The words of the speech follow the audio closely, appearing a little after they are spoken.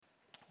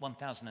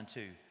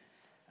1002.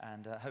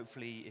 And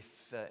hopefully,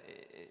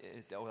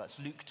 that's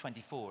Luke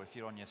 24, if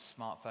you're on your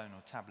smartphone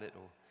or tablet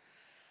or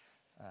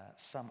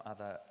some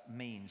other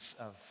means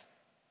of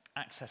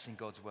accessing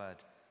God's word.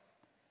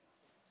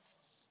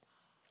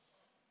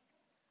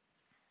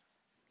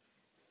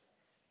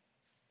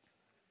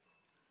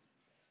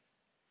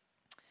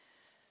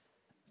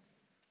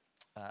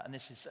 And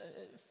this is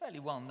a fairly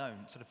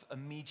well-known, sort of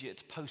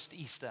immediate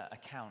post-Easter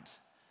account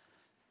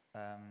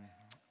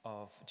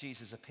of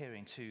Jesus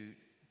appearing to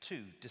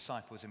two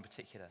disciples in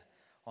particular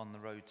on the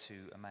road to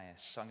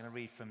Emmaus. So I'm going to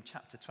read from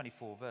chapter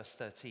 24, verse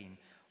 13,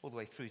 all the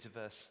way through to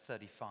verse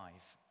 35.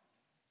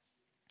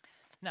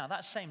 Now,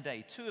 that same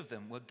day, two of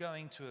them were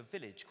going to a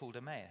village called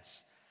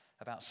Emmaus,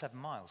 about 7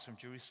 miles from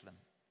Jerusalem.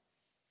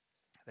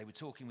 They were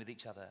talking with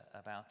each other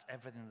about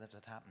everything that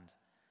had happened.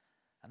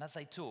 And as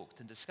they talked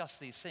and discussed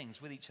these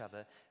things with each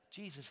other,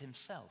 Jesus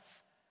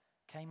himself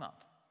came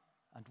up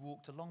and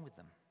walked along with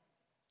them.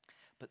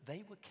 But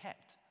they were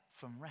kept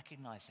from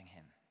recognizing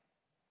him.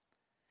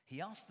 He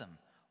asked them,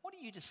 "What are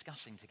you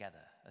discussing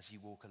together as you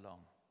walk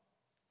along?"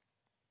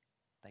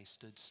 They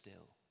stood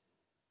still,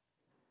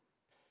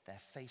 their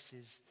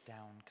faces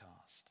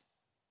downcast.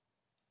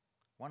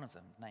 One of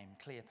them, named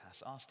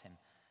Cleopas, asked him,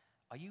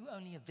 "Are you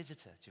only a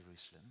visitor to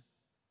Jerusalem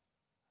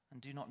and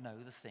do not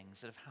know the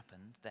things that have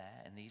happened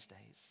there in these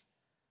days?"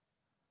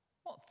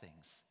 "What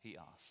things?" he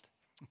asked.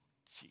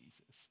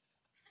 Jesus.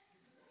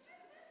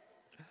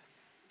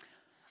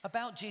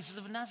 "About Jesus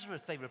of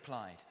Nazareth," they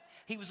replied.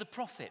 "He was a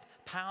prophet,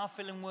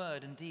 powerful in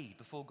word and deed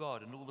before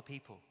God and all the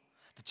people.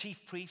 The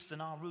chief priests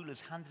and our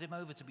rulers handed him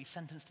over to be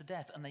sentenced to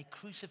death, and they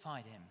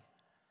crucified him.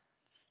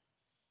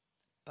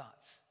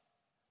 But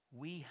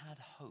we had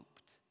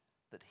hoped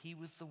that he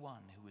was the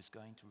one who was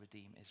going to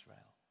redeem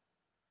Israel.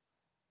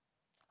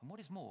 And what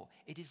is more,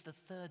 it is the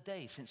third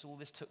day since all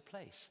this took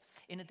place.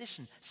 In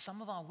addition, some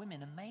of our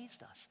women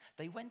amazed us.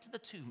 They went to the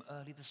tomb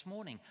early this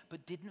morning,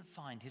 but didn't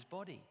find his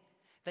body.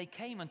 They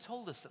came and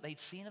told us that they'd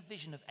seen a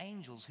vision of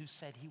angels who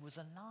said he was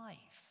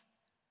alive.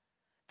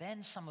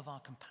 Then some of our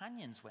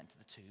companions went to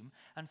the tomb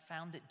and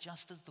found it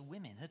just as the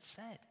women had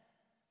said.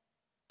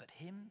 But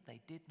him they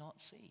did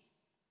not see."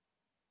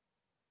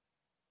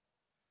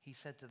 He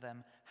said to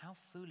them, "How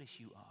foolish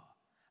you are,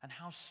 and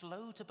how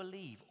slow to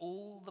believe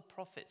all the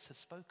prophets have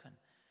spoken.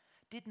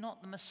 Did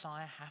not the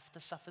Messiah have to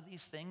suffer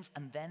these things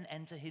and then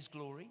enter his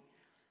glory?"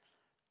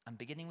 And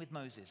beginning with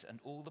Moses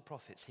and all the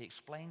prophets, he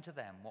explained to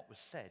them what was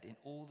said in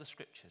all the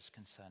scriptures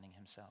concerning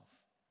himself.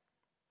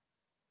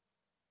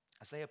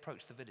 As they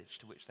approached the village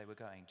to which they were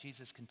going,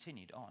 Jesus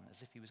continued on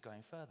as if he was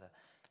going further.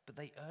 But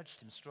they urged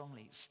him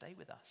strongly, "Stay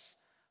with us,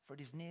 for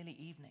it is nearly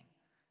evening.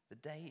 The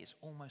day is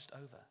almost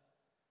over."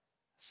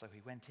 So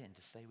he went in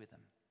to stay with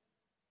them.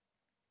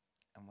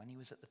 And when he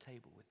was at the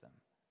table with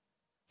them,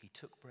 he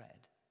took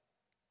bread,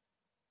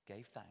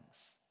 gave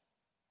thanks,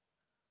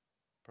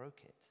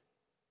 broke it,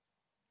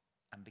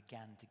 and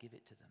began to give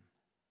it to them.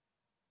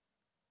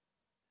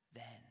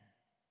 Then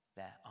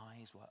their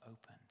eyes were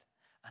opened,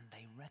 and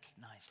they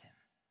recognized him,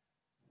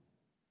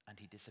 and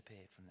he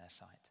disappeared from their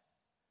sight.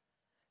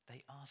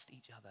 They asked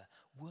each other,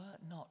 "Were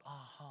not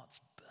our hearts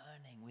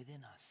burning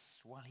within us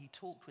while he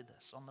talked with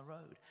us on the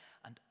road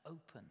and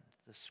opened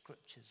the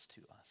scriptures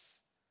to us?"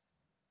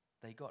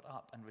 They got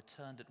up and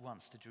returned at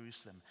once to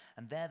Jerusalem,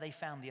 and there they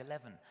found the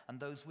 11 and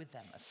those with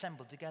them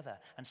assembled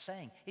together and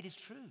saying, "It is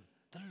true,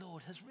 the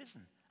Lord has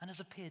risen and has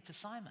appeared to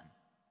Simon."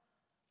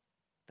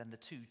 Then the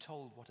two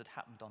told what had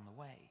happened on the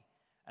way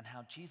and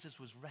how Jesus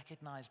was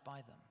recognized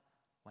by them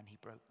when he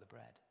broke the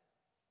bread.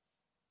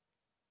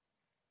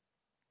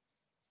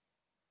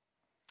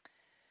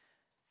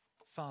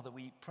 Father,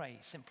 we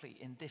pray simply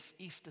in this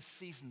Easter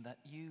season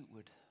that you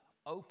would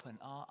open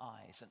our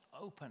eyes and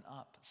open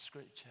up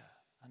Scripture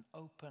and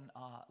open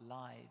our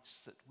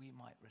lives that we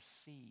might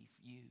receive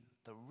you,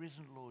 the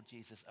risen Lord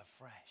Jesus,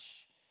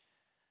 afresh.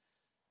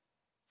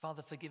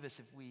 Father, forgive us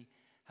if we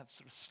have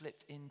sort of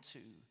slipped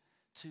into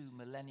 2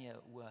 millennia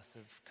worth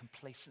of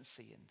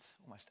complacency and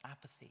almost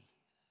apathy.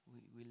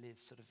 We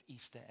live sort of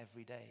Easter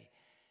every day.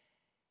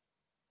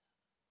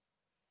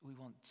 We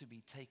want to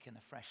be taken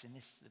afresh in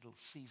this little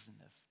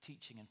season of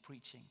teaching and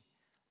preaching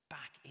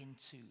back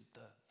into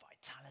the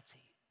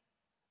vitality,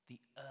 the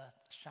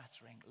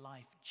earth-shattering,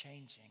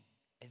 life-changing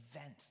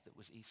event that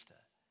was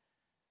Easter.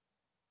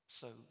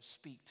 So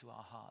speak to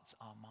our hearts,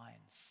 our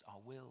minds, our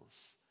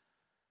wills.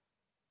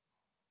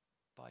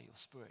 By your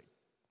Spirit,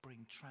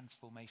 bring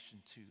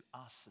transformation to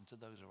us and to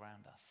those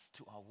around us,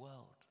 to our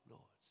world,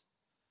 Lord.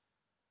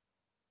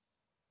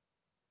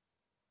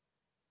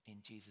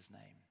 In Jesus'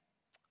 name,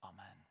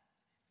 amen.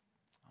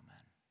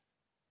 Amen.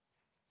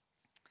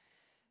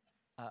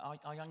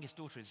 Our youngest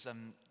daughter is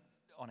on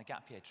a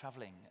gap year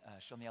traveling.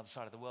 She's on the other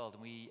side of the world,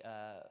 and we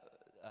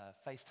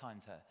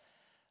FaceTimed her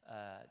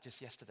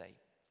just yesterday,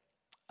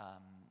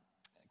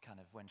 kind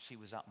of when she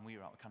was up and we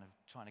were up, kind of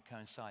trying to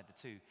coincide the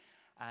two.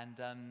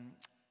 And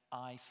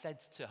I said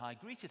to her, I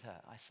greeted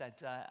her, I said,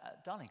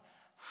 "Darling,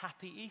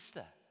 happy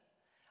Easter."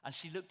 And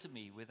she looked at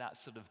me with that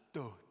sort of,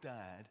 "Duh,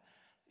 Dad."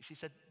 She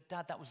said,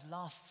 "Dad, that was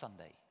last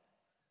Sunday."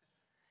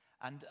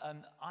 And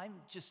I'm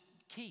just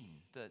keen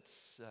that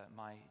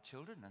my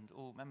children and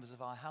all members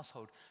of our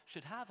household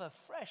should have a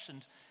fresh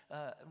and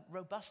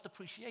robust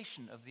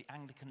appreciation of the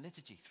Anglican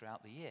liturgy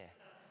throughout the year.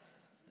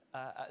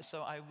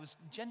 So I was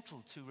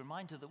gentle to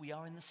remind her that we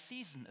are in the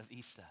season of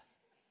Easter.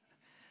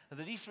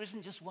 That Easter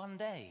isn't just one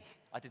day.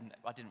 I didn't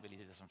really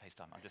do this on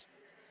FaceTime.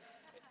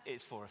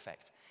 It's for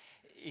effect.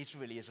 It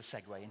really is a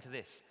segue into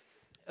this.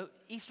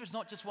 Easter is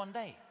not just one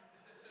day.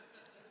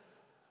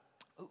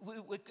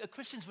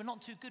 Christians, we're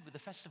not too good with the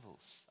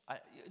festivals.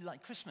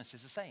 Like Christmas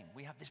is the same.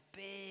 We have this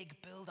big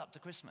build up to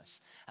Christmas.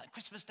 At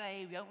Christmas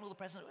Day, we open all the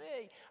presents,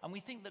 and we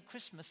think that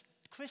Christmas,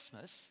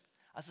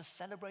 as a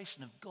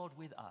celebration of God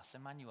with us,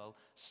 Emmanuel,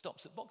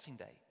 stops at Boxing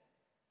Day.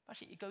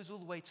 Actually, it goes all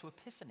the way to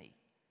Epiphany.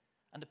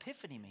 And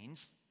Epiphany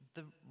means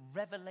the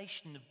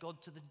revelation of God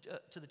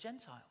to the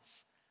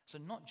Gentiles. So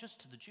not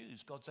just to the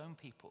Jews, God's own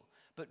people,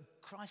 but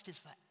Christ is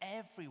for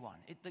everyone.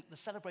 The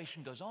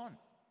celebration goes on.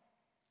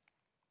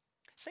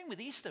 Same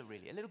with Easter,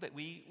 really, a little bit.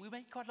 We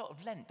make quite a lot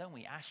of Lent, don't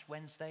we? Ash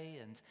Wednesday,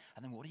 and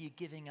then what are you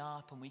giving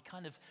up? And we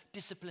kind of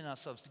discipline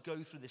ourselves to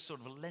go through this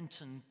sort of a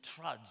Lenten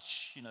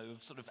trudge,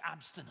 of sort of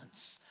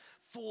abstinence.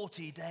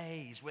 40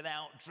 days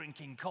without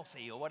drinking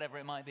coffee or whatever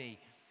it might be.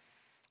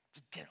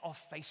 To get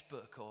off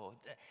Facebook or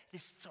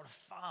this sort of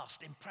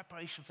fast in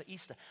preparation for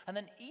Easter. And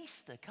then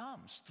Easter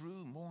comes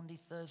through Maundy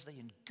Thursday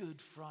and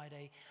Good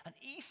Friday and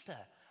Easter.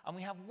 And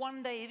we have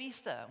one day of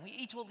Easter and we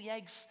eat all the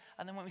eggs,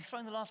 and then when we've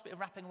thrown the last bit of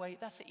wrapping away,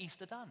 that's the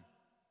Easter done.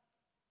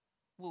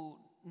 Well,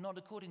 not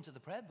according to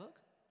the prayer book,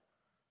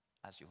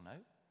 as you'll know.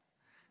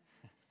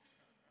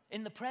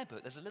 In the prayer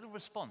book, there's a little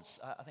response.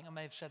 I think I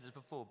may have shared this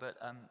before, but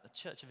the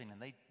Church of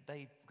England,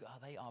 they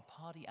are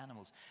party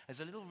animals.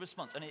 There's a little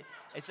response, and it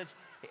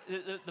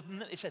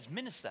says,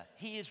 minister,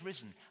 he is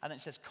risen. And then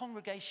it says,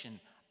 congregation,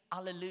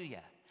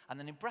 alleluia. And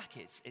then in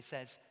brackets, it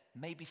says,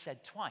 may be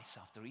said twice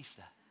after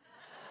Easter.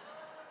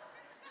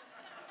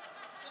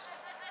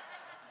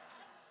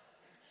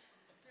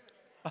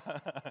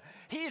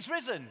 He is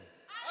risen.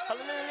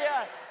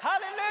 Hallelujah.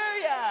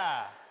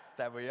 Hallelujah.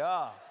 There we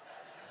are.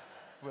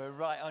 We're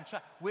right on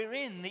track. We're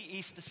in the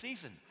Easter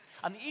season.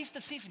 And the Easter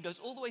season goes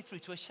all the way through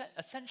to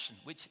Ascension,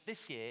 which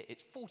this year,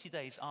 it's 40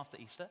 days after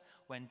Easter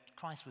when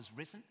Christ was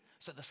risen.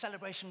 So the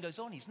celebration goes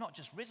on. He's not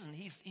just risen,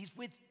 he's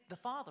with the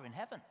Father in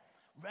heaven,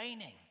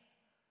 reigning.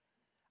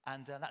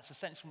 And that's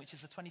Ascension, which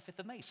is the 25th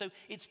of May. So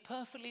it's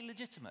perfectly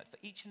legitimate for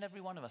each and every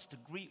one of us to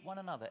greet one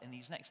another in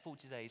these next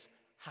 40 days,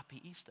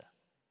 Happy Easter.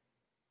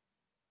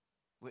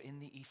 We're in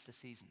the Easter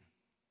season.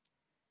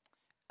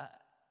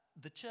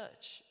 The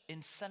church,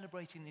 in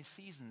celebrating these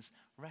seasons,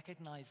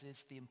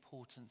 recognizes the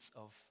importance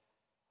of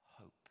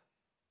hope.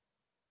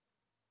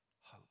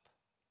 Hope.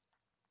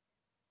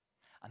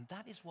 And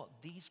that is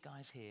what these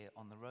guys here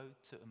on the road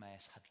to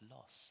Emmaus had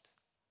lost.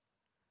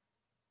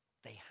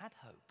 They had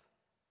hope.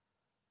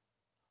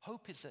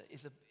 Hope is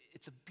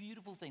a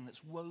beautiful thing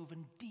that's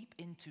woven deep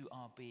into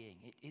our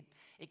being.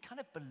 It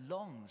kind of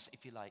belongs,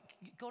 if you like.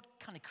 God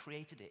kind of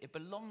created it. It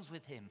belongs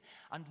with him.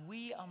 And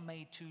we are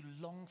made to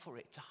long for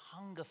it, to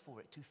hunger for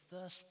it, to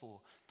thirst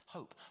for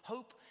hope.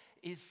 Hope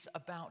is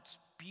about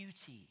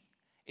beauty.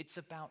 It's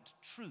about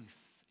truth.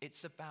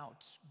 It's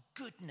about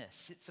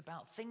goodness. It's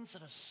about things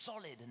that are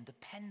solid and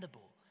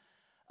dependable.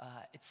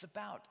 It's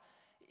about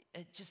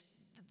just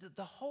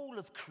the whole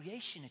of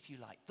creation, if you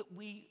like, that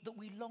we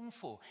long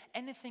for.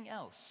 Anything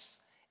else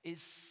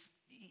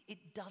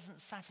it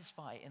doesn't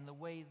satisfy in the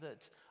way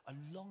that a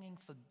longing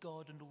for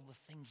God and all the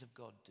things of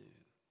God do.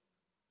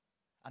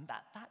 And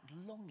that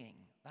longing,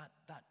 that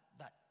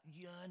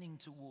yearning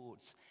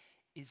towards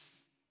is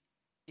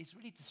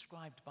really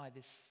described by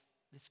this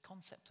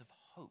concept of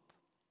hope.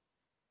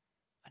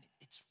 And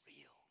it's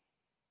real.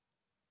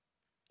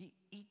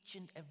 Each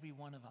and every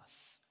one of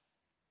us,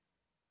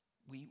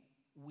 we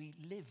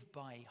live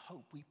by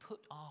hope. We put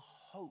our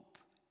hope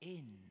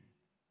in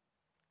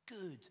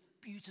good,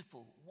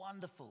 beautiful,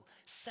 wonderful,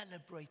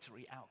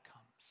 celebratory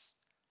outcomes.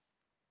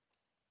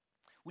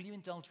 Will you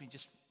indulge me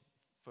just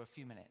for a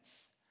few minutes?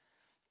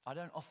 I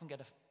don't often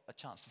get a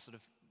chance to sort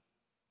of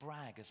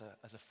brag as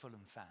a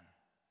Fulham fan.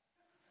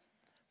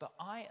 But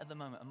I, at the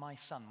moment, and my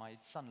son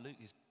Luke,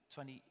 who's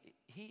 20,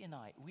 he and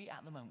I, we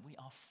at the moment, we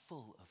are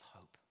full of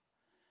hope.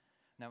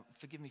 Now,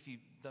 forgive me if you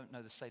don't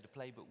know the state of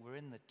play, but we're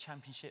in the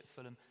Championship,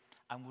 Fulham,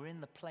 and we're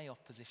in the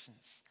playoff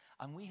positions.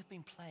 And we have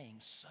been playing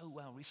so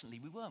well recently.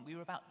 We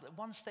were about, at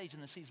one stage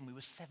in the season, we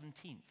were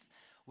 17th.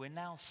 We're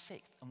now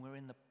 6th, and we're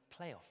in the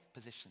playoff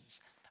positions.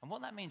 And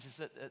what that means is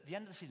that at the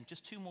end of the season,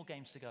 just 2 more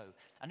games to go.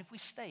 And if we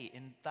stay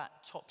in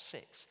that top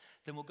 6,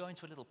 then we'll go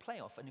into a little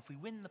playoff. And if we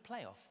win the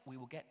playoff, we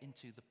will get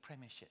into the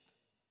Premiership.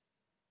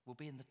 We'll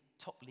be in the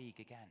top league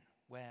again,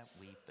 where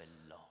we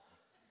belong.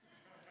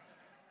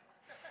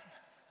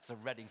 There's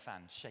a Reading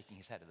fan shaking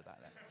his head at the back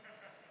there.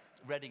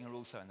 Reading are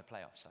also in the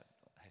playoffs, so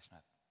hasten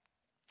up.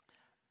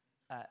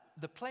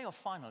 The playoff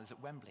final is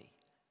at Wembley.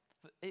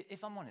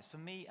 If I'm honest, for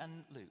me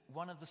and Luke,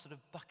 one of the sort of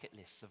bucket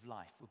lists of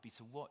life would be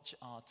to watch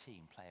our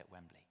team play at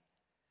Wembley.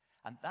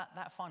 And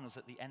that final's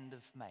at the end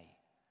of May.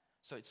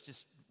 So it's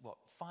just,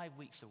 5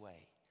 weeks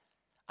away.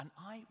 And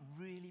I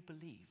really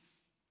believe,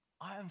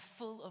 I am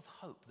full of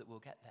hope that we'll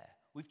get there.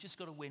 We've just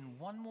got to win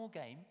one more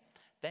game,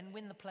 then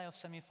win the playoff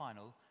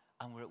semi-final,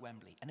 and we're at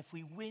Wembley. And if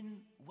we win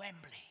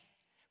Wembley,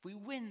 if we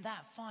win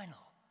that final,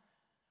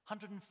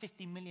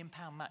 £150 million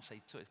match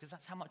they took, because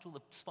that's how much all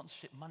the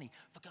sponsorship money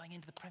for going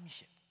into the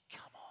Premiership.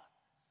 Come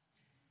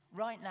on.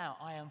 Right now,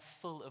 I am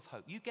full of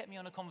hope. You get me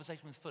on a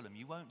conversation with Fulham,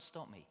 you won't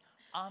stop me.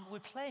 We're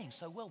playing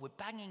so well. We're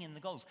banging in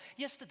the goals.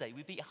 Yesterday,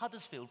 we beat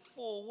Huddersfield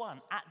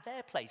 4-1 at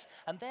their place,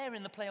 and they're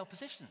in the playoff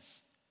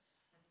positions.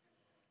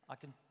 I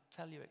can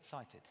tell you're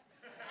excited.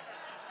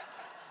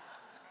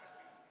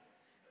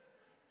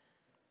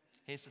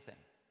 Here's the thing.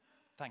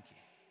 Thank you.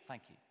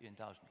 Thank you. You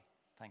indulged me.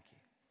 Thank you.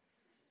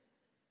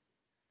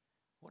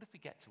 What if we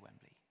get to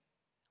Wembley?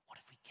 What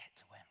if we get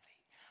to Wembley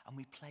and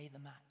we play the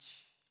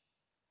match,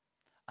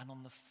 and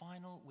on the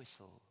final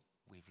whistle,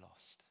 we've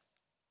lost?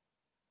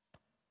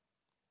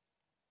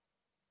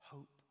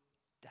 Hope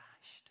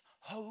dashed.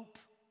 Hope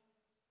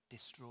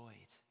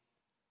destroyed.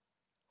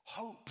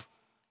 Hope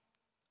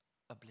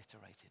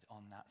obliterated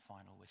on that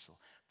final whistle.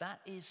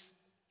 That is,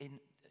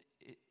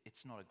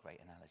 it's not a great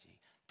analogy,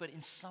 but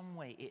in some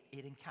way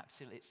it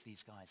encapsulates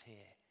these guys here.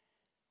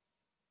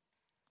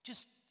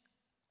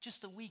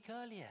 Just a week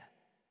earlier.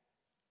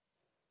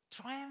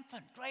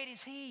 Triumphant, great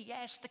is he,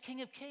 yes, the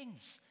King of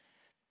Kings.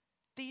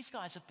 These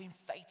guys have been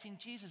faith in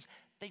Jesus.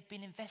 They've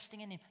been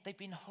investing in him. They've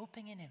been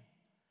hoping in him.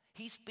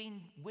 He's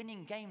been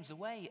winning games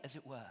away, as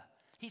it were.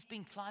 He's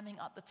been climbing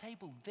up the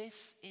table. This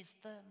is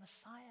the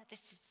Messiah. This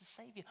is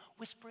the Savior.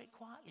 Whisper it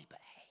quietly, but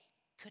hey,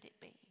 could it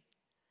be?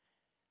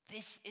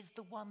 This is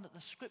the one that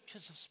the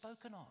scriptures have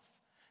spoken of.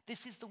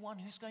 This is the one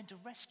who's going to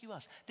rescue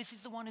us. This is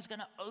the one who's going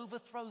to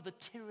overthrow the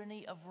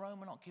tyranny of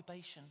Roman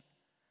occupation.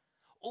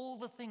 All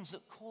the things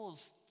that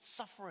cause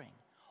suffering,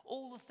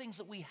 all the things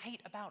that we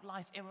hate about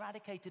life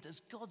eradicated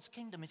as God's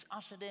kingdom is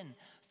ushered in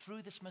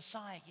through this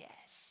Messiah.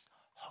 Yes,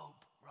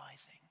 hope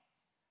rising.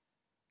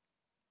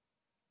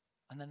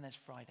 And then there's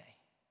Friday,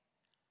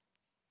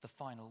 the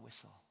final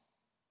whistle.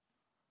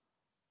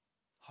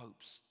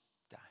 Hope's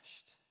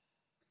dashed.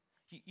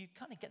 You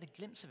kind of get a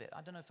glimpse of it.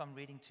 I don't know if I'm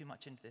reading too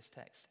much into this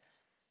text,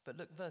 but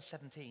look, verse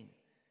 17.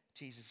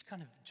 Jesus is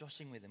kind of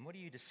joshing with him. What are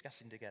you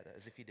discussing together?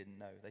 As if he didn't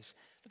know.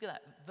 Look at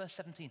that, verse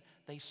 17.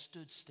 They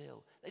stood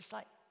still. It's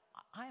like,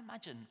 I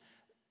imagine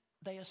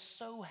they are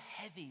so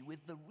heavy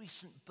with the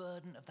recent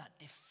burden of that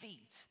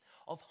defeat,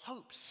 of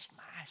hope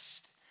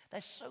smashed. They're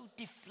so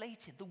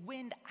deflated, the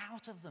wind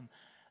out of them.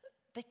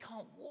 They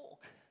can't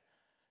walk.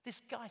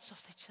 This guy,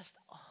 they just,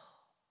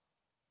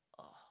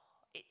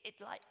 it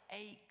like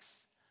aches.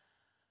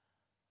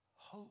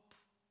 Hope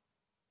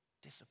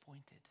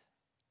disappointed.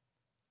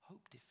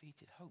 Hope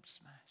defeated. Hope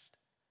smashed.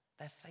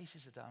 Their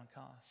faces are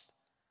downcast.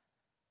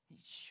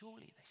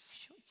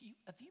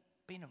 Have you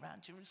been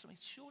around Jerusalem?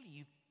 Surely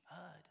you've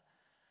heard.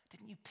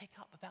 Didn't you pick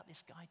up about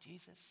this guy,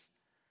 Jesus?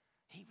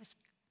 He was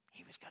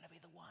going to be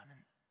the one.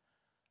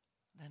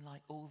 And then,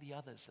 like all the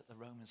others that the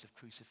Romans have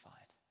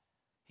crucified,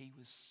 he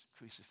was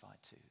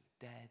crucified too.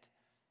 Dead,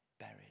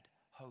 buried,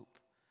 hope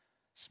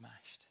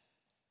smashed.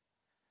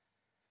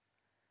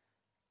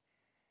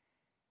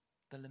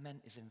 The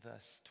lament is in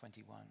verse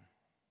 21.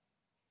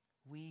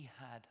 We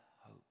had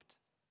hoped.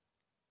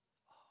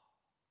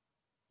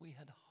 We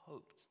had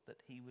hoped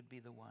that he would be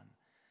the one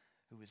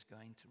who was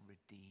going to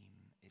redeem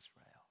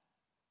Israel.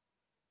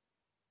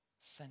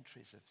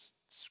 Centuries of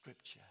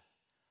scripture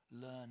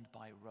learned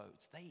by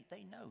rote.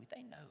 They know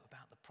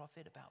about the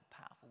prophet, about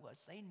powerful words.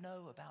 They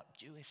know about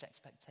Jewish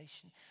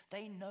expectation.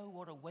 They know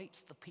what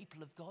awaits the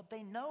people of God.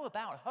 They know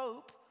about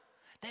hope.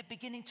 They're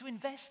beginning to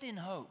invest in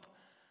hope.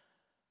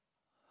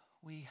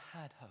 We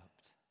had hoped.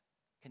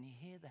 Can you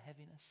hear the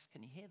heaviness?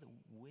 Can you hear the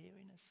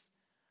weariness?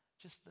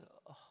 Just the,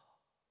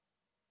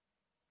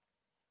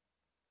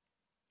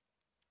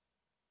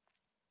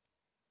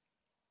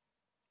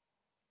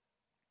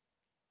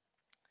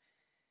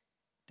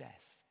 Death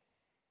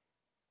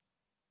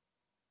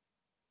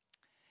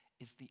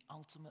is the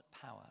ultimate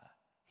power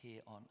here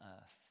on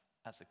earth,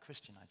 as a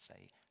Christian I'd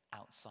say,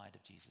 outside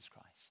of Jesus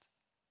Christ.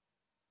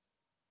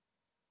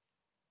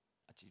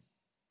 Actually,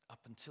 up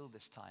until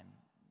this time,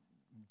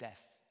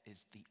 death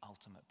is the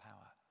ultimate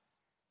power.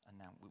 And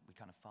now we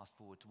kind of fast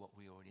forward to what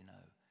we already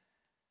know.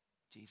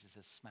 Jesus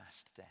has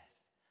smashed death.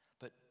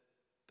 But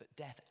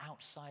death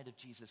outside of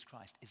Jesus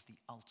Christ is the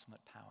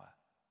ultimate power.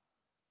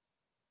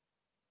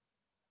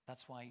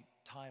 That's why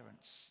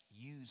tyrants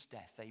use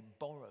death. They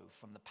borrow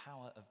from the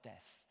power of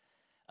death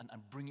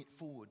and bring it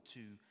forward to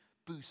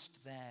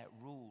boost their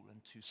rule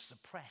and to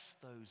suppress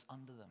those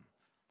under them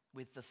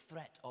with the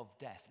threat of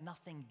death.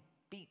 Nothing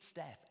beats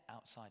death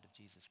outside of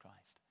Jesus Christ.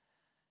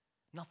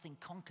 Nothing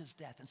conquers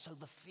death, and so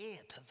the fear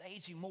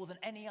pervades you more than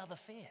any other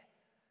fear.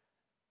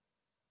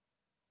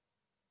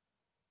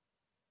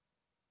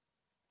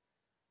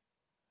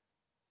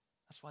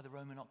 That's why the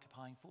Roman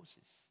occupying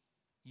forces,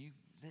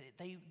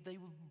 they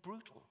were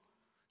brutal.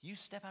 You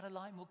step out of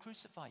line, we'll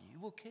crucify you,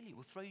 we'll kill you,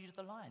 we'll throw you to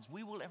the lions,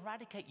 we will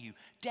eradicate you,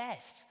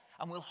 death,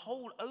 and we'll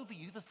hold over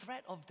you the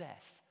threat of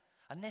death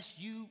unless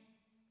you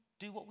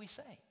do what we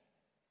say.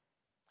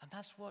 And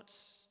that's what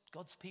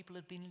God's people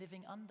had been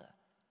living under.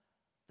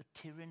 The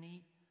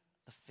tyranny,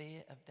 the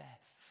fear of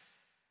death.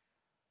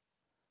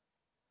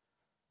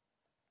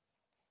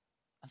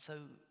 And so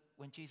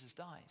when Jesus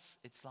dies,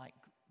 it's like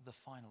the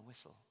final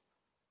whistle.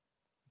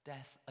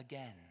 Death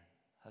again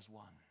has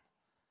won.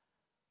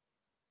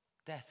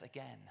 Death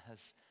again has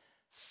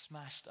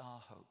smashed our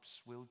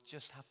hopes. We'll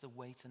just have to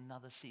wait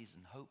another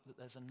season, hope that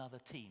there's another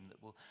team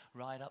that will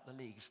ride up the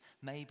leagues.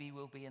 Maybe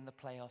we'll be in the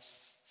playoffs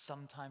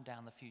sometime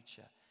down the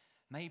future.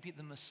 Maybe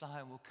the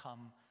Messiah will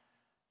come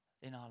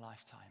in our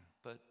lifetime,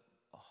 but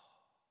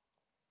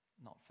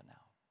not for now.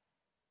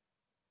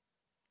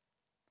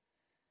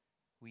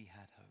 We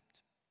had hoped.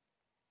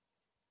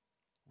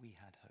 We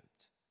had hoped.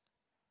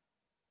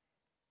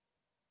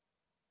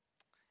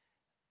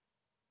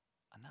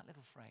 And that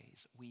little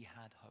phrase, we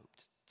had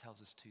hoped,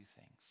 tells us two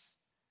things.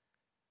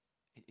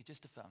 It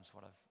just affirms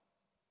what I've,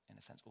 in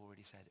a sense,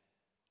 already said.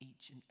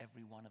 Each and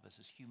every one of us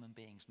as human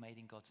beings made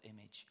in God's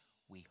image,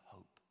 we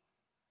hope.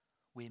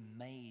 We're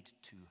made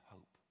to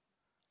hope.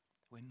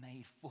 We're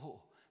made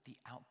for the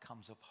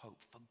outcomes of hope,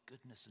 for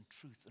goodness and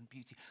truth and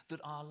beauty. That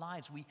our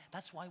lives,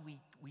 that's why we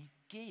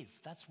give.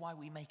 That's why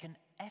we make an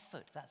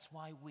effort. That's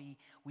why we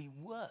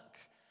work.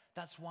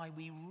 That's why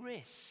we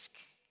risk.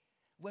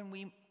 When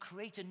we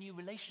create a new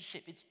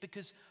relationship, it's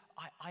because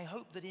I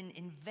hope that in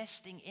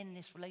investing in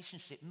this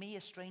relationship, me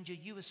a stranger,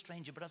 you a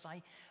stranger, but as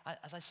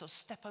I sort of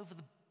step over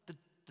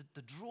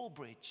the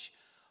drawbridge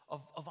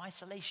of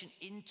isolation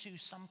into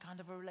some kind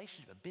of a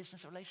relationship, a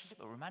business relationship,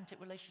 a romantic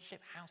relationship,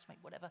 housemate,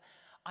 whatever,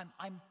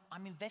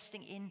 I'm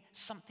investing in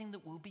something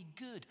that will be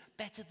good,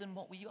 better than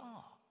what we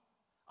are.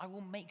 I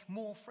will make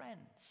more friends.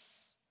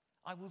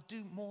 I will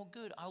do more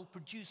good. I'll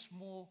produce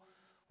more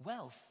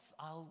wealth.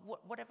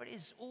 Whatever it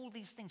is, all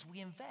these things we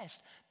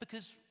invest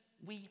because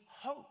we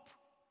hope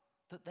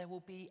that there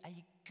will be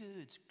a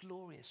good,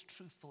 glorious,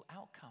 truthful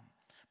outcome.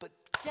 But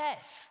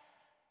death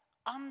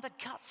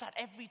undercuts that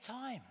every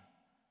time.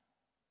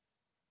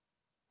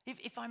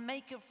 If I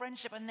make a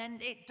friendship and then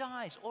it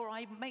dies, or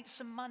I make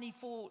some money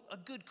for a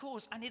good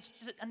cause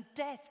and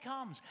death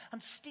comes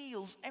and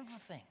steals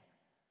everything.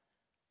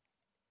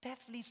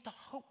 Death leads to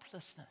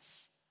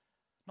hopelessness,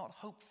 not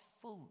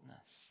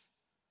hopefulness.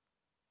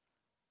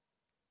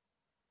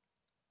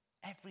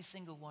 Every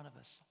single one of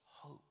us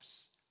hopes.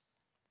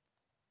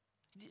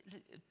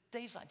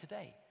 Days like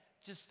today,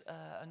 just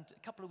and a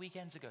couple of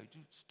weekends ago,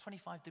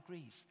 25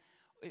 degrees.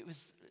 It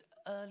was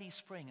early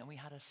spring and we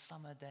had a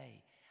summer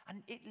day.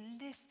 And it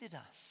lifted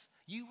us.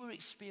 We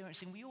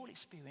all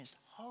experienced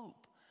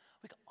hope.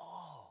 We go,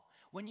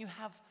 when you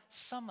have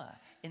summer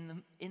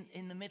in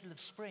the middle of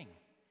spring,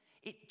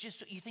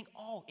 you think,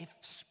 if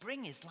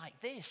spring is like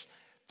this,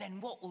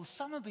 then what will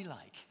summer be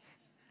like?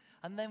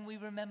 And then we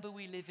remember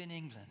we live in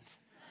England.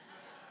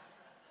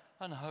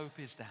 And hope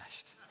is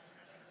dashed.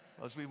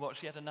 As we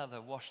watch yet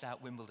another washed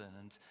out Wimbledon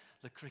and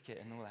the cricket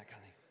and all that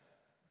kind of thing.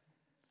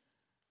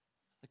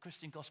 The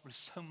Christian gospel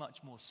is so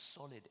much more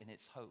solid in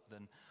its hope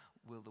than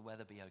will the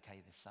weather be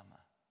okay this summer.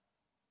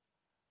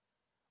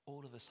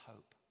 All of us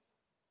hope.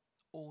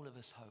 All of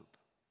us hope.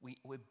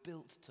 We're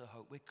built to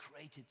hope. We're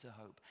created to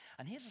hope.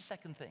 And here's the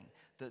second thing,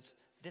 that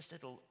this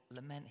little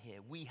lament here,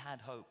 we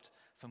had hoped,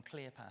 from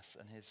Cleopas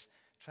and his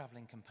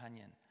traveling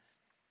companion,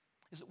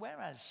 is that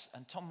whereas,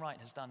 and Tom Wright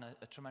has done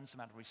a tremendous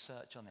amount of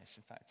research on this.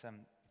 In fact, let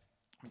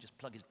me just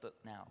plug his book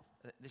now.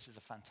 This is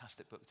a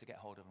fantastic book to get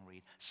hold of and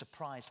read.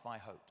 Surprised by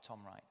Hope, Tom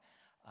Wright.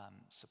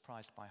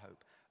 Surprised by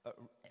Hope. A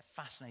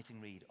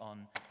fascinating read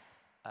on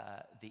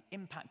the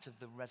impact of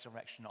the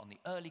resurrection on the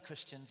early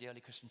Christians, the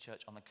early Christian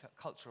church, on the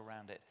culture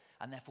around it,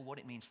 and therefore what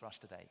it means for us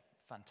today.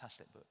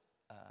 Fantastic book.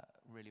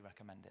 Really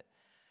recommend it.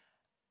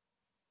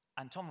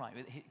 And Tom Wright,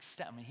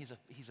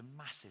 he's a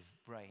massive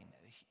brain,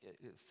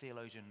 a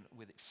theologian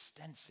with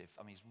extensive,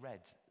 he's read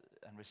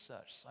and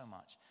researched so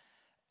much.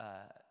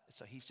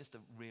 So he's just a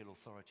real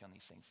authority on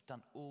these things.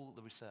 Done all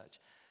the research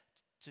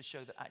to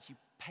show that actually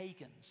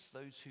pagans,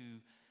 those who,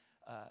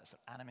 sort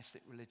of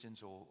animistic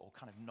religions or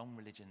kind of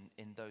non-religion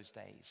in those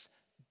days,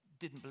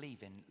 didn't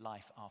believe in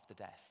life after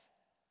death.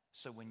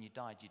 So when you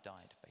died,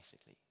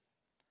 basically.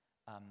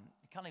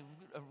 Kind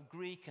of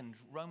Greek and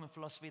Roman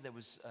philosophy, there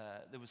was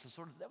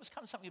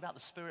kind of something about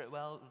the spirit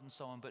world and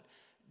so on, but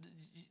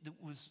there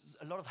was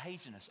a lot of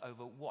haziness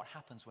over what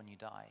happens when you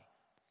die.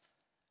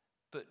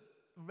 But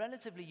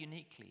relatively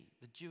uniquely,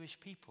 the Jewish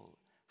people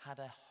had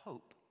a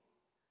hope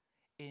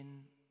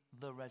in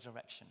the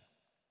resurrection.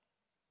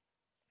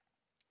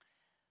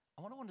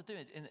 And what I want to do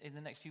in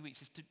the next few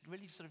weeks is to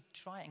really sort of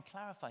try and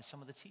clarify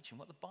some of the teaching,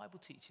 what the Bible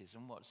teaches,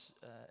 and what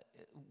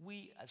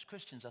we as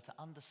Christians are to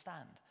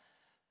understand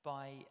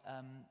by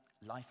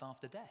life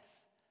after death.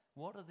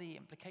 What are the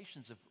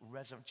implications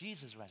of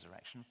Jesus'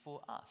 resurrection for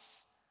us?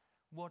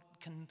 What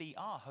can be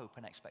our hope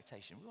and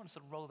expectation? We want to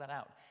sort of roll that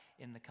out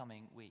in the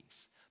coming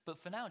weeks.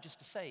 But for now, just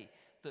to say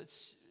that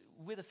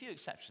with a few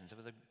exceptions, there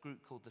was a group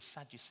called the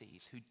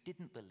Sadducees who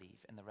didn't believe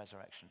in the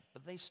resurrection,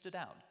 but they stood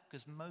out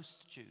because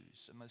most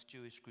Jews and most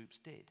Jewish groups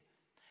did.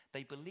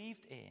 They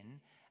believed in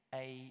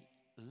a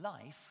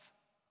life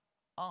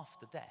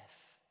after death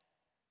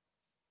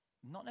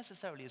Not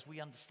necessarily as we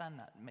understand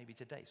that maybe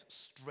today, so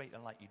straight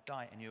like you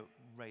die and you're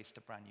raised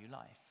to brand new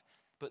life,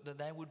 but that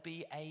there would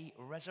be a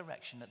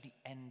resurrection at the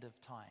end of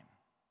time.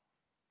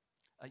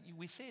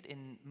 We see it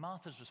in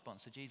Martha's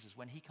response to Jesus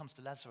when he comes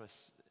to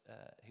Lazarus,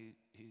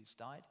 who's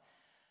died.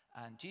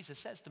 And Jesus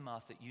says to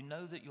Martha, you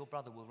know that your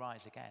brother will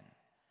rise again.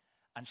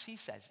 And she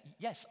says,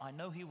 yes, I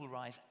know he will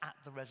rise at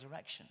the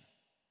resurrection.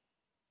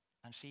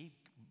 And she,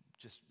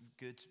 just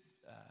good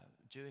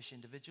Jewish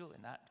individual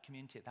in that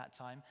community at that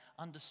time,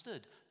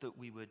 understood that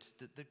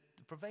the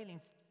prevailing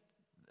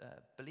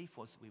belief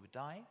was that we would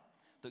die,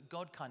 that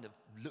God kind of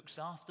looks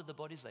after the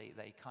bodies.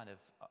 They kind of,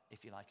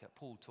 if you like,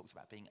 Paul talks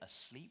about being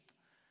asleep.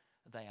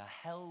 They are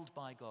held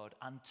by God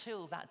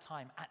until that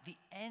time, at the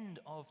end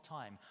of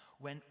time,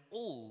 when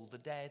all the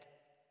dead,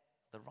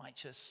 the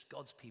righteous,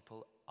 God's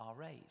people are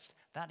raised.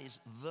 That is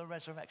the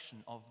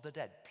resurrection of the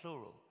dead,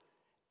 plural.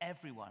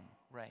 Everyone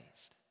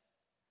raised.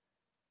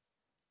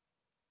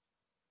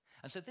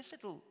 And so this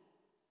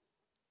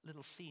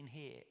little scene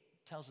here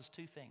tells us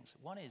two things.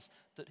 One is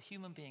that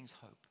human beings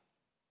hope.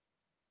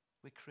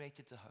 We're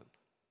created to hope.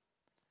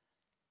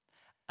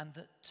 And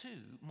that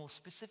two, more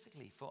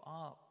specifically for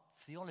our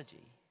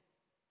theology,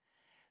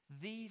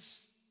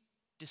 these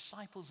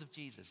disciples of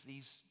Jesus,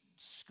 these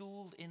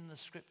schooled in the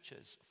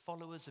scriptures,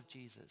 followers of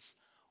Jesus,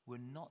 were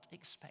not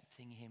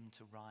expecting him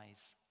to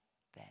rise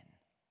then.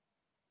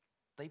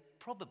 They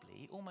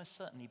probably, almost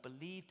certainly,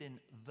 believed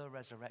in the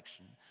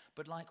resurrection,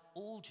 but like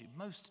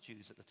most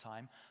Jews at the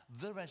time,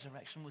 the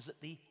resurrection was at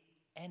the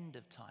end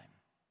of time.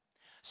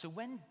 So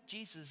when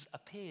Jesus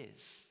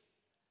appears,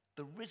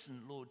 the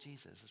risen Lord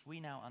Jesus, as we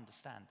now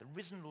understand, the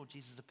risen Lord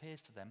Jesus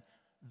appears to them,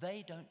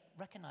 they don't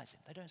recognize him.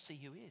 They don't see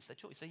who he is. They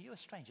say, you're a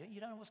stranger. You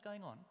don't know what's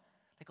going on.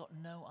 They've got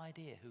no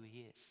idea who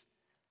he is.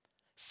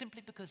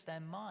 Simply because their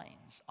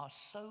minds are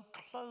so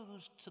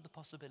closed to the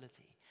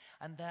possibility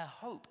and their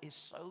hope is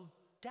so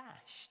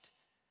dashed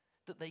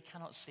that they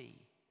cannot see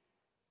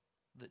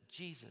that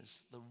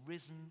Jesus, the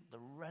risen, the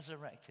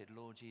resurrected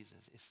Lord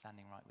Jesus, is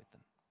standing right with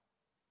them.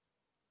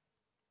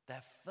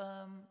 Their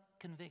firm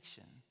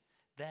conviction,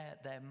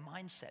 their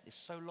mindset is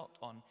so locked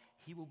on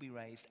he will be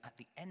raised at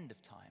the end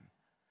of time,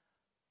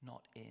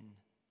 not in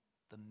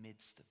the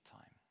midst of time.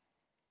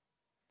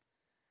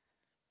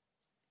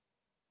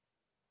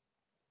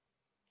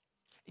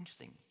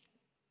 Interesting,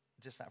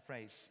 just that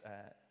phrase,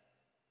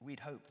 we'd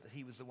hoped that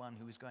he was the one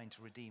who was going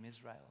to redeem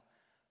Israel.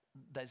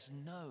 There's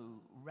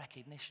no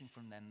recognition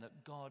from them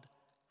that God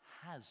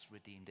has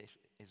redeemed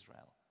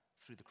Israel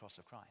through the cross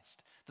of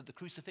Christ. That the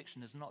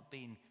crucifixion has not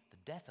been the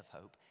death of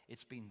hope,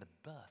 it's been the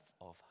birth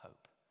of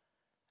hope.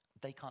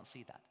 They can't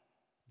see that.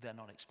 They're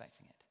not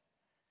expecting it.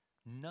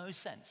 No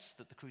sense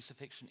that the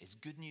crucifixion is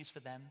good news for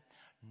them.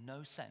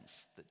 No sense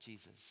that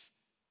Jesus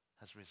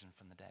has risen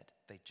from the dead.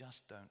 They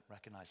just don't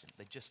recognize him.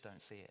 They just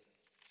don't see it.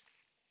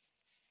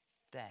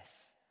 Death,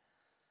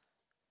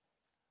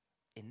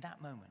 in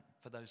that moment,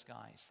 for those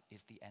guys,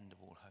 is the end of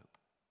all hope.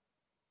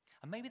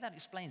 And maybe that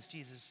explains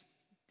Jesus'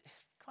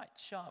 quite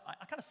sharp.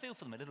 I kind of feel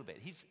for them a little bit.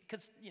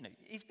 Because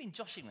he's been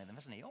joshing with them,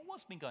 hasn't he? Oh,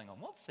 what's been going on?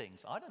 What things?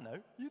 I don't know.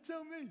 You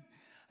tell me.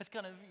 It's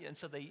kind of, and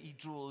so he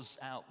draws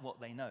out what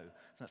they know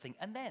from that thing.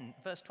 And then,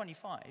 verse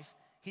 25,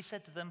 he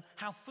said to them,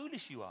 how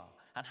foolish you are,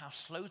 and how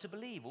slow to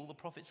believe all the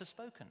prophets have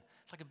spoken.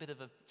 It's like a bit of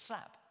a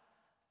slap,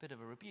 a bit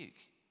of a rebuke.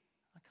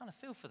 I kind of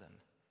feel for them.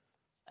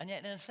 And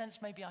yet, in a sense,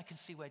 maybe I can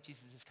see where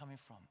Jesus is coming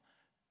from.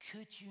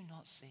 Could you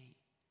not see,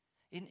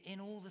 in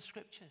all the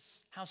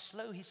scriptures, how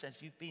slow, he says,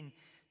 you've been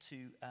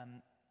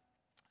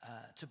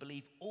to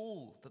believe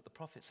all that the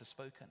prophets have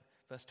spoken.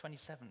 Verse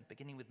 27,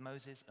 beginning with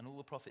Moses and all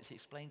the prophets, he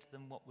explained to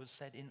them what was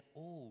said in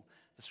all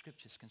the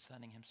scriptures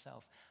concerning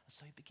himself. And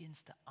so he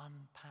begins to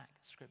unpack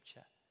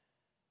scripture.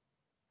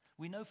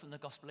 We know from the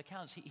gospel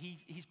accounts,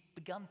 he's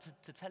begun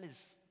to tell his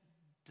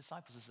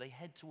disciples as they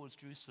head towards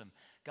Jerusalem,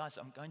 guys,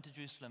 I'm going to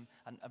Jerusalem,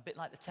 and a bit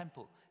like the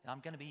temple, I'm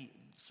going to be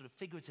sort of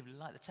figuratively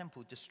like the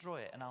temple,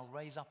 destroy it, and I'll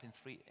raise up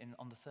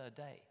on the third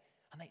day.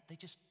 And they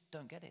just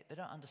don't get it. They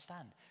don't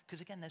understand.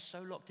 Because again, they're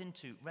so locked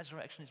into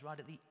resurrection is right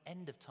at the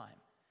end of time.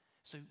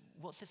 So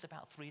what's this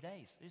about 3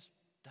 days? They just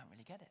don't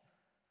really get it.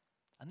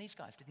 And these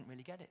guys didn't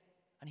really get it.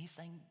 And he's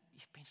saying,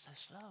 you've been so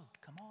slow.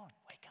 Come on,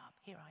 wake up.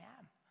 Here I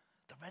am.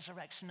 The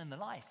resurrection and the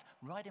life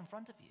right in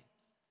front of you.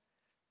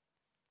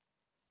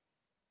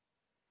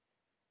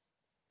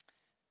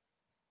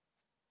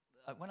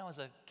 When I was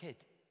a kid,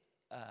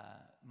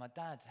 my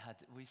dad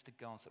we used to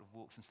go on sort of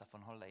walks and stuff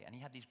on holiday, and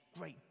he had these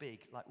great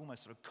big, like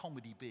almost sort of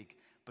comedy big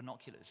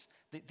binoculars.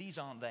 These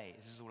aren't they,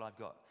 this is all I've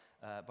got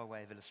by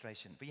way of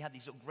illustration. But he had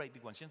these sort of great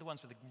big ones, the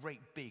ones with the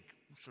great big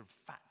sort of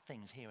fat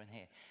things here and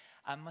here.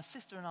 And my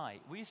sister and I,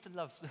 we used to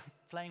love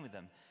playing with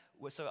them.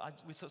 So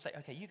we'd sort of say,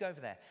 okay, you go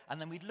over there. And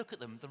then we'd look at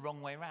them the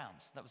wrong way around.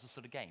 That was the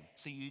sort of game.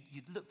 So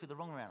you'd look through the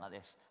wrong way around like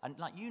this. And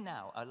like you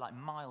now are like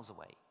miles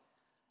away.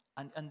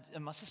 And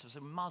my sister was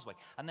miles away.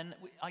 And then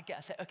I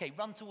said, okay,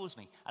 run towards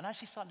me. And as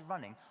she started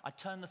running, I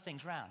turned the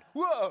things round.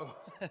 Whoa!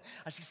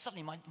 And she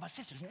suddenly, my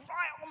sister's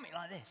right on me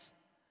like this.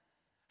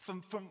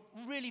 From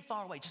really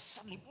far away, just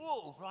suddenly,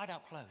 whoa, right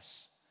up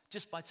close.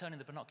 Just by turning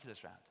the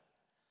binoculars round.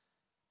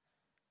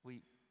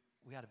 We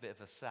had a bit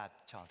of a sad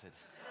childhood.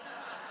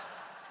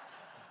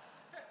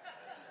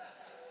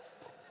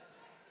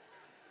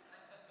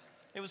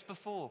 It was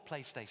before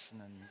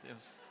PlayStation, and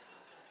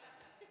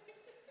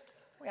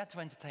we had to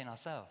entertain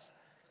ourselves.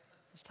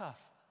 It was tough.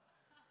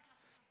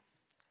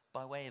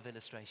 By way of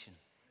illustration,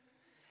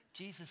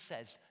 Jesus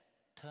says,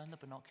 turn the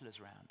binoculars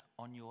around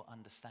on your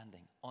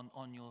understanding,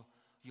 on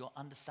your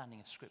understanding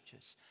of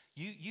scriptures.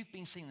 You've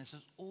been seeing this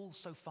as all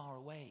so far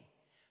away.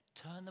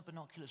 Turn the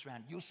binoculars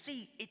around. You'll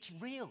see it's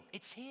real.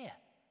 It's here.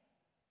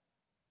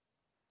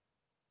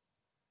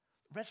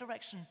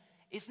 Resurrection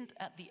isn't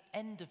at the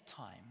end of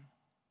time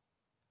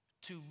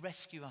to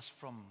rescue us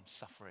from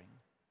suffering.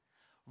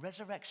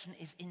 Resurrection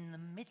is in the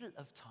middle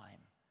of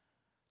time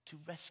to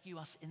rescue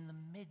us in the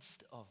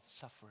midst of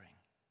suffering.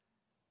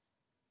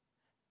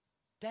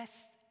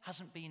 Death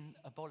hasn't been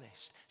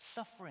abolished.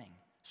 Suffering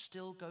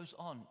still goes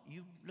on.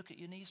 You look at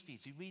your news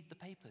feeds, you read the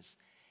papers.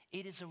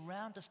 It is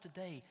around us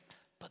today,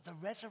 but the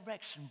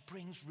resurrection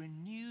brings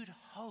renewed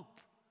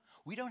hope.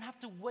 We don't have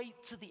to wait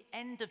to the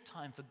end of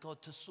time for God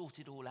to sort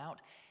it all out.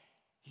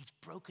 He's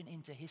broken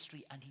into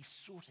history and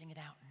he's sorting it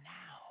out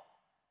now.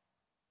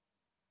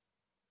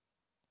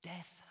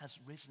 Death has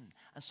risen,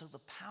 and so the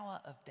power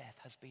of death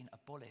has been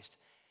abolished.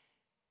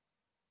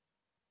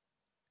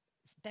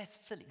 Death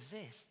still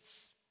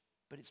exists,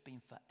 but it's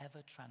been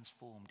forever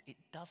transformed. It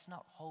does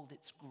not hold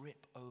its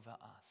grip over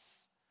us.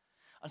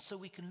 And so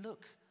we can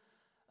look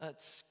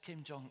at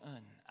Kim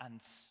Jong-un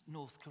and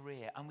North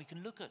Korea, and we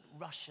can look at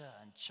Russia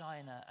and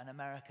China and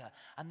America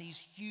and these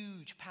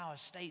huge power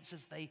states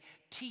as they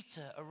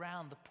teeter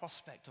around the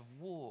prospect of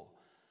war.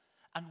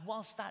 And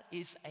whilst that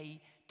is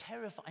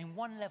on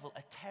one level,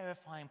 a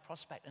terrifying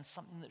prospect and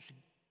something that should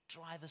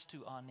drive us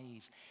to our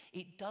knees,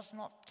 it does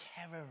not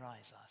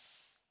terrorize us.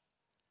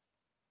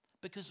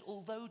 Because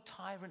although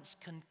tyrants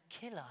can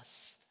kill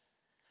us,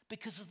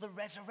 because of the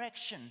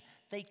resurrection,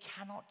 they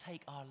cannot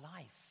take our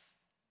life.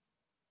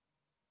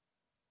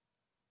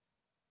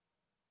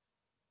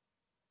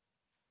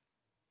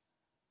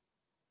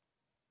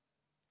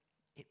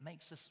 It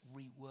makes us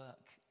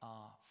rework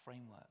our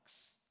frameworks.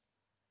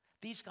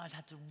 These guys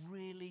had to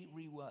really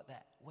rework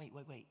that. Wait.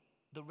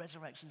 The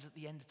resurrection's at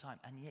the end of time,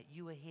 and yet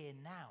you are here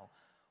now.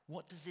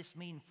 What does this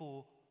mean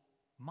for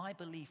my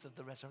belief of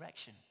the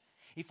resurrection?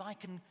 If I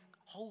can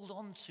hold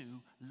on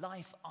to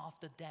life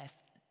after death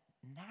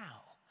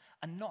now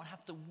and not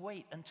have to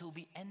wait until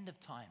the end of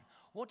time,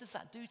 what does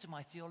that do to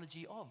my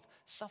theology of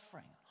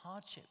suffering,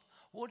 hardship?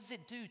 What does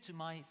it do to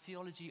my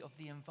theology of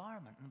the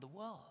environment and the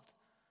world?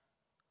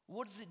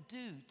 What does it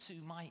do to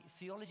my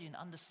theology and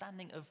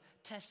understanding of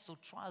tests or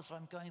trials that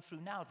I'm going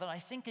through now that I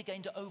think are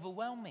going to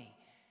overwhelm me?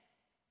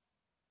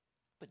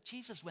 But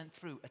Jesus went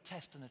through a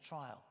test and a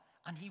trial,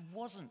 and he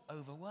wasn't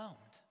overwhelmed.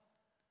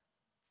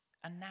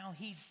 And now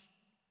he's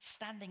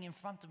standing in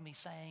front of me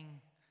saying,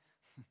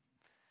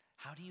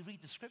 how do you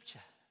read the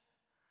scripture?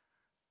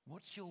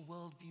 What's your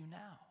worldview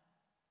now?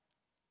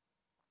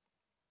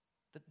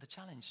 The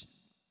challenge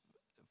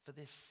for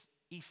this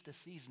Easter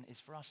season is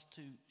for us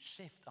to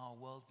shift our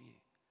worldview.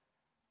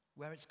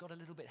 Where it's got a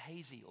little bit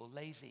hazy or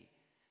lazy,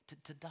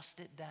 to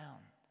dust it down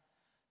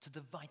to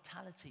the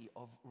vitality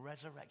of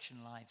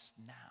resurrection lives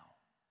now.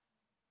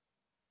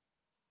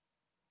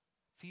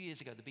 A few years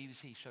ago, the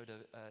BBC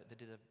they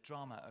did a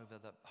drama over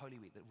the Holy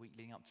Week, the week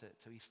leading up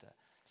to Easter,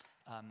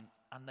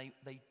 and they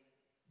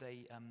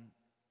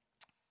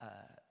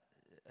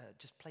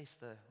just placed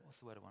what's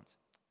the word I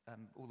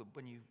want?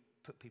 When you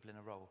put people in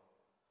a role.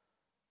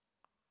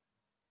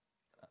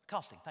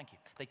 Casting, thank you.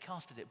 They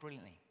casted it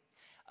brilliantly.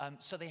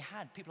 So they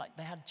had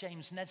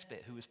James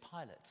Nesbitt, who was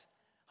Pilate.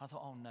 I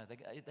thought, oh no,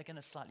 they're going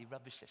to slightly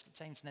rubbish this.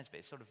 James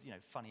Nesbitt, sort of,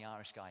 funny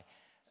Irish guy,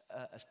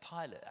 as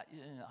Pilate.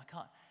 I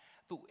can't.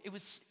 But it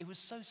was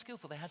so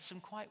skillful. They had some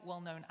quite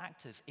well-known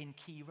actors in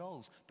key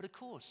roles. But of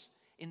course,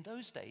 in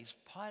those days,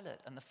 Pilate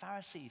and the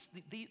Pharisees,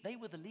 they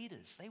were the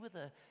leaders. They were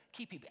the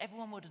key people.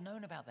 Everyone would have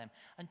known about them.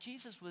 And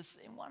Jesus was,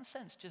 in one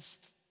sense, just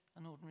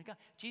an ordinary guy.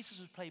 Jesus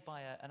was played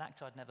by an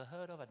actor I'd never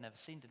heard of, I'd never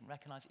seen, didn't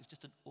recognize. It was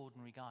just an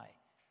ordinary guy.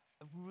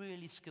 A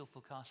really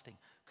skillful casting,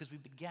 because we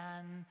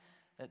began,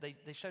 they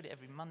showed it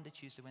every Monday,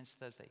 Tuesday, Wednesday,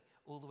 Thursday,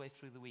 all the way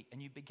through the week,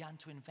 and you began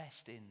to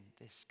invest in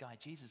this guy,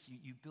 Jesus.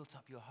 You built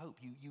up your hope.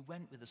 You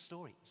went with the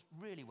story. It's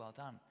really well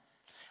done.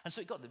 And so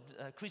it got the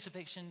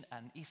crucifixion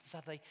and Easter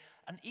Saturday.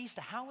 And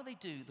Easter, how will they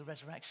do the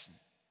resurrection?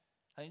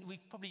 I mean,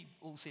 we've probably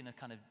all seen a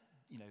kind of,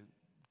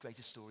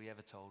 greatest story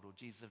ever told, or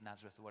Jesus of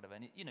Nazareth or whatever.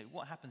 And,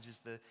 what happens is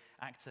the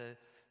actor,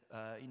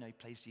 he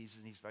plays Jesus,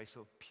 and he's very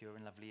sort of pure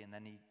and lovely, and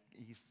then he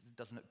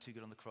doesn't look too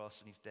good on the cross,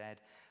 and he's dead.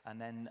 And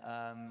then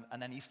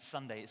Easter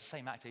Sunday, it's the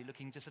same actor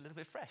looking just a little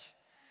bit fresh.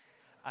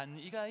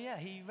 And you go, yeah,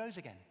 he rose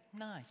again.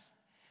 Nice.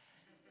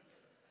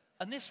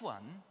 And this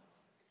one,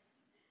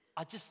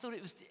 I just thought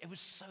it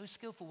was so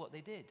skillful what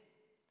they did,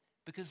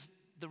 because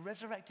the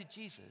resurrected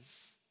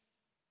Jesus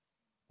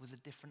was a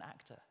different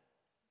actor.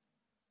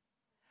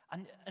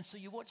 And so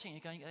you're watching,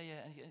 you're going, oh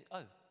yeah,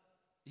 and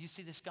you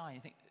see this guy, and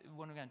you think,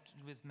 wandering around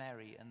with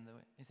Mary, and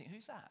you think,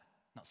 who's that?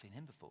 Not seen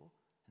him before.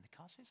 And the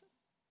cast, who's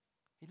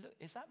it?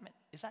 Is that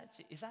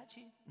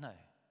you? No.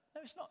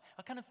 No, it's not.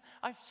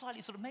 I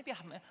slightly sort of, maybe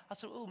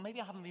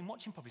I haven't been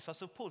watching properly. So I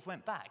sort of paused,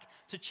 went back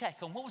to check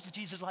on what was the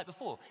Jesus like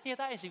before. Yeah,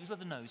 that is, he was with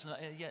the nose, and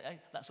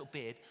that sort of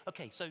beard.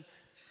 Okay, so.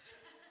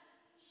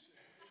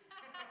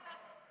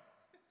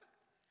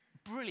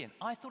 Brilliant.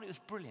 I thought it was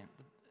brilliant.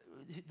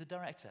 The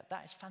director,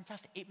 that is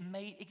fantastic. It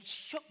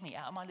shook me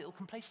out of my little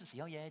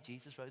complacency. Oh yeah,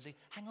 Jesus, Rosie,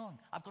 hang on.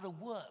 I've got to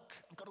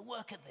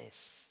work at this.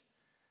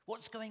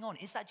 What's going on?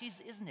 Is that Jesus,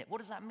 isn't it? What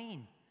does that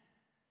mean?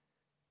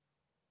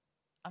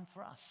 And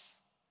for us,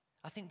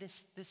 I think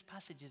this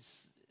passage is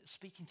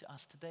speaking to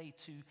us today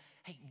to,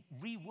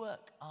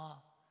 rework our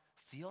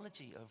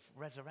theology of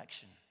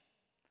resurrection.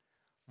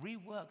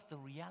 Rework the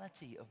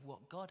reality of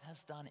what God has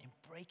done in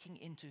breaking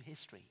into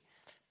history,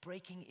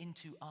 breaking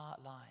into our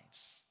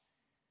lives,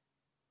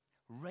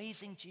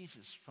 raising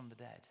Jesus from the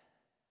dead,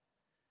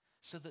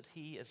 so that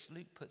he, as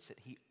Luke puts it,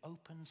 he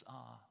opens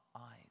our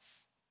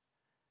eyes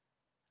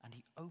and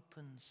he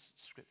opens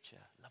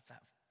Scripture. Love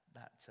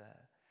that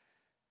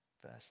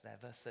verse there,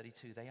 verse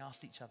 32. They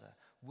asked each other,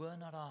 were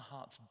not our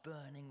hearts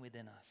burning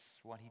within us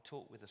while he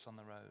talked with us on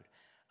the road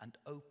and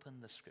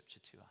opened the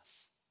Scripture to us?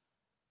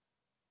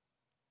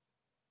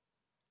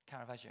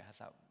 Caravaggio has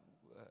that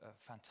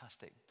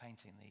fantastic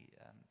painting, the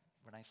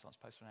Renaissance,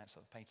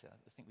 post-Renaissance painter.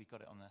 I think we've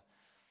got it on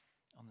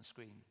the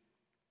screen,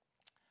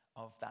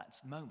 of that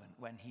moment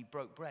when he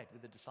broke bread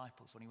with the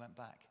disciples when he went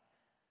back.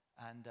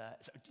 And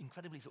it's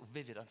incredibly sort of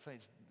vivid. I'm afraid,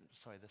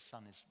 sorry, the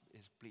sun is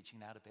bleaching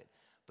out a bit.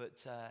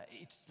 But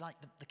it's like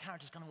the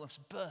characters kind of almost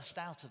burst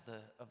out of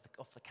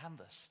the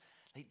canvas.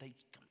 They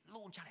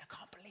launch out. I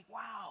can't believe,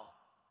 wow.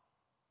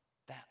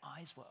 Their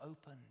eyes were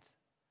opened.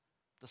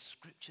 The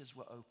Scriptures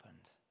were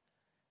opened.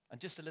 And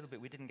just a little bit,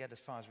 we didn't get as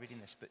far as reading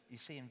this, but you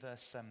see in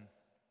verse,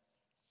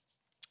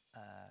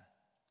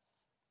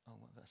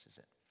 what verse is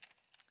it?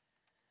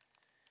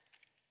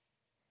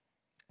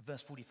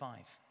 Verse 45.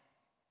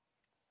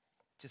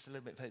 Just a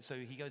little bit. So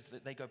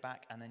they go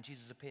back, and then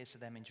Jesus appears to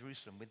them in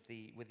Jerusalem with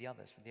the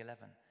others, with the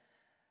 11.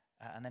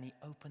 And then he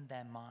opened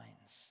their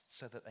minds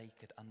so that they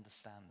could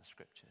understand the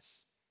Scriptures.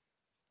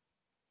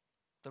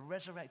 The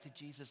resurrected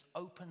Jesus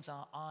opens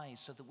our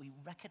eyes so that we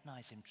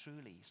recognize him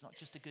truly. He's not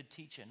just a good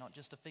teacher, not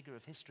just a figure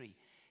of history.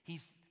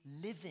 He's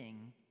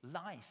living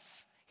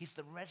life. He's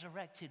the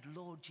resurrected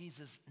Lord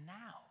Jesus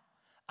now.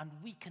 And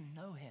we can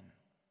know him.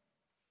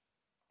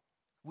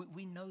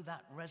 We know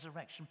that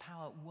resurrection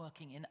power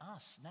working in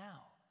us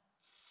now.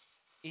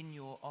 In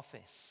your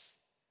office.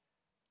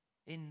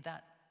 In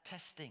that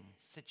testing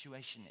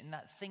situation. In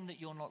that thing that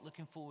you're not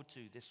looking forward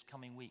to this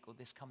coming week or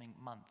this coming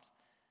month.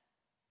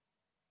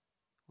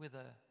 With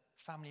a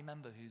family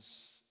member who's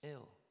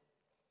ill.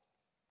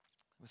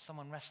 With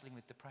someone wrestling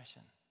with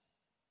depression.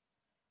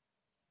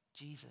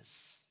 Jesus,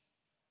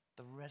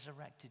 the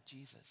resurrected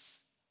Jesus,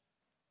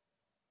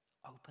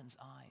 opens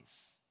eyes,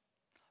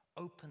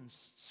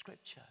 opens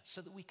Scripture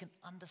so that we can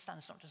understand.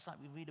 It's not just like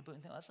we read a book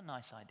and think, oh, that's a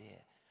nice idea.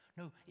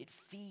 No, it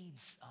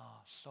feeds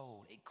our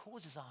soul. It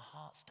causes our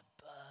hearts to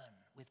burn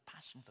with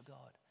passion for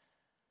God.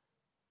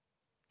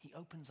 He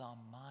opens our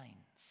minds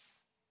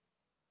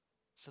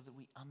so that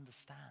we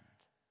understand.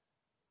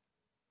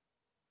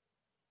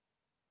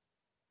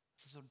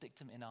 It's a sort of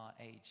dictum in our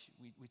age.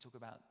 We talk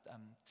about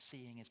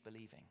seeing is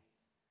believing.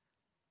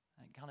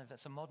 And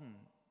that's a modern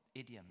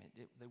idiom.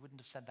 They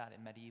wouldn't have said that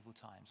in medieval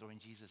times or in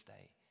Jesus'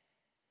 day.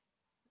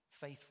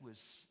 Faith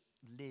was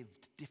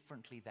lived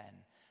differently then.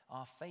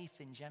 Our faith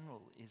in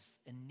general is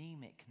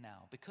anemic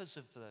now because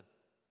of the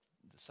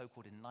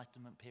so-called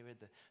Enlightenment period,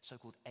 the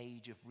so-called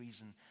age of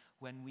reason,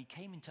 when we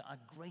came into a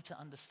greater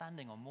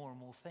understanding on more and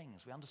more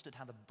things. We understood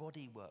how the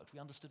body worked. We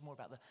understood more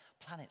about the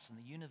planets and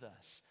the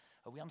universe.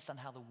 We understand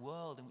how the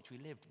world in which we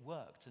lived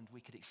worked, and we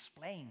could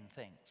explain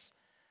things.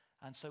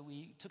 And so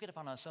we took it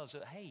upon ourselves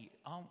that, hey,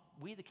 aren't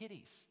we the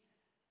kiddies?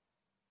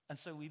 And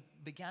so we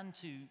began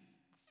to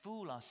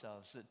fool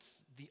ourselves that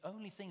the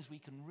only things we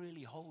can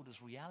really hold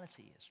as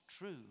reality, as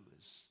true,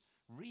 as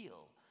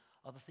real,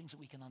 are the things that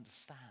we can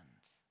understand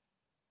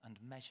and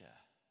measure.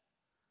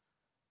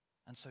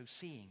 And so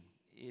seeing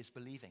is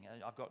believing.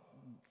 I've got,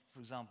 for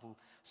example,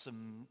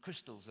 some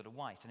crystals that are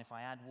white, and if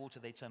I add water,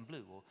 they turn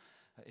blue, or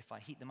if I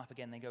heat them up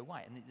again, they go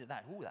white. And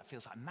that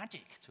feels like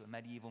magic to a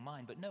medieval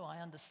mind. But no, I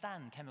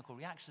understand chemical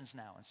reactions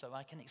now, and so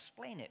I can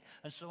explain it.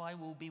 And so I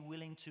will be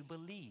willing to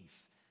believe.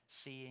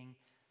 Seeing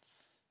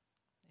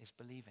is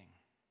believing.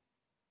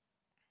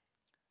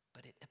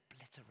 But it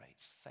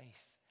obliterates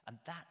faith. And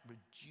that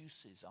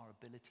reduces our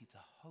ability to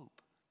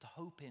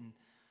hope in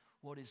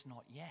what is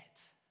not yet.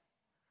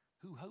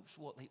 Who hopes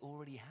for what they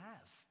already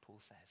have, Paul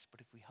says.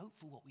 But if we hope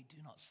for what we do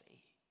not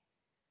see,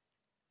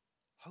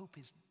 hope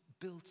is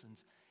built and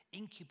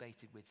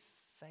incubated with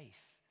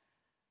faith.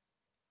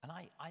 And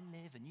I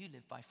live and you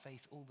live by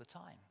faith all the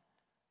time.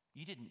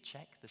 You didn't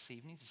check this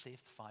evening to see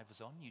if the 5 was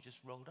on. You just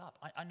rolled up.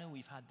 I know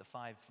we've had the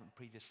 5 from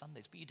previous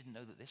Sundays, but you didn't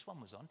know that this one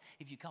was on.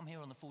 If you come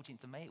here on the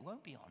 14th of May, it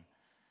won't be on.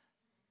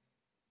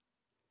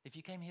 If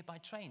you came here by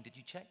train, did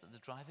you check that the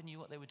driver knew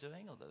what they were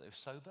doing or that they were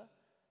sober?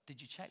 Did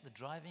you check the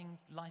driving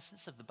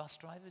license of the bus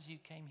drivers you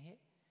came here?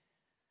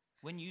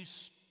 When you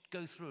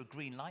go through a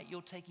green light,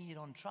 you're taking it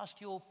on trust.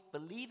 You're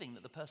believing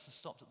that the person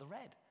stopped at the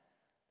red.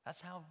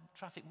 That's how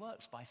traffic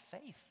works, by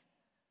faith.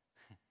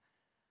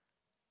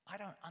 I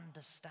don't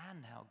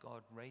understand how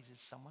God raises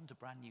someone to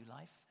brand new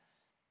life,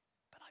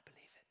 but I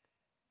believe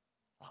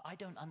it. I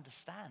don't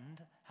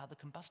understand how the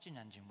combustion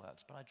engine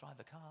works, but I drive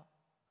a car.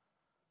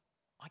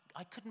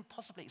 I couldn't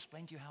possibly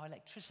explain to you how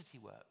electricity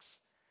works,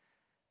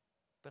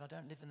 but I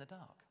don't live in the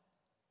dark.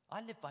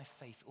 I live by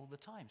faith all the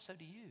time, so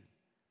do you.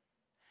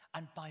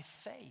 And by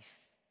faith,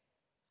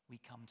 we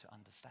come to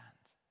understand.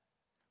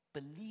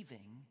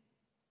 Believing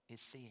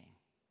is seeing.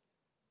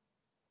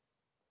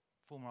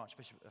 Former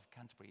Archbishop of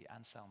Canterbury,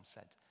 Anselm,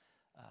 said,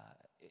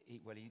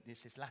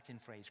 this is Latin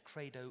phrase,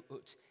 credo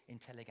ut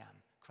intelligam.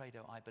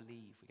 Credo, I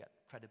believe. We get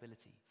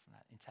credibility from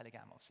that.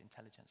 Intelligam, obviously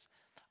intelligence.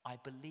 I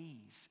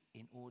believe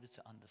in order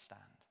to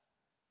understand.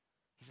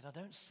 He said, I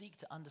don't seek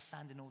to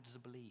understand in order to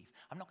believe.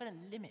 I'm not going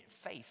to limit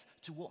faith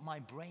to what my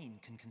brain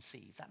can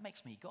conceive. That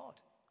makes me God.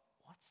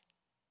 What?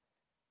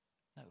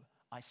 No,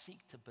 I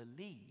seek to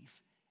believe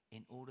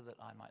in order that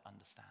I might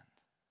understand.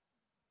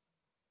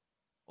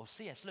 Or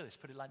C.S. Lewis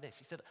put it like this.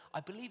 He said, I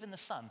believe in the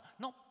sun,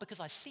 not because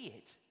I see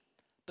it,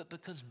 but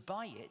because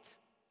by it,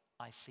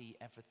 I see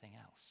everything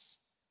else.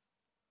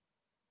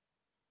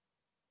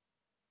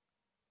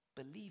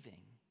 Believing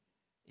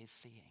is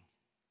seeing.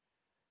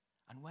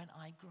 And when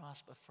I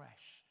grasp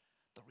afresh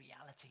the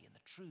reality and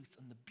the truth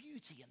and the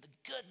beauty and the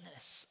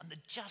goodness and the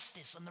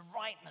justice and the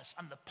rightness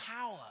and the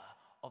power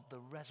of the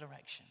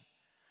resurrection,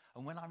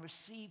 and when I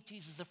receive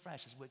Jesus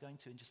afresh, as we're going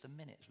to in just a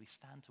minute as we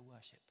stand to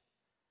worship,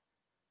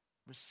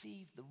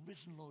 receive the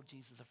risen Lord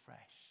Jesus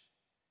afresh,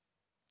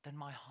 then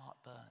my heart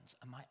burns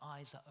and my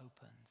eyes are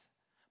opened.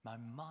 My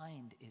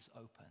mind is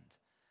opened.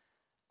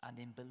 And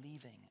in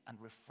believing and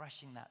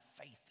refreshing that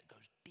faith that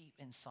goes deep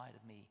inside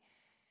of me,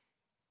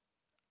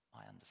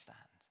 I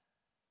understand.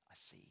 I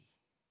see.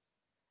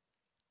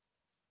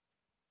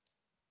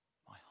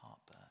 My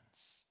heart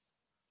burns.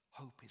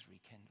 Hope is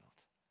rekindled.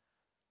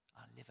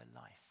 I live a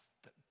life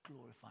that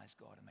glorifies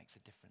God and makes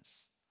a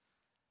difference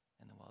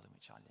in the world in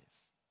which I live.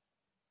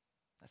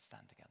 Let's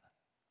stand together.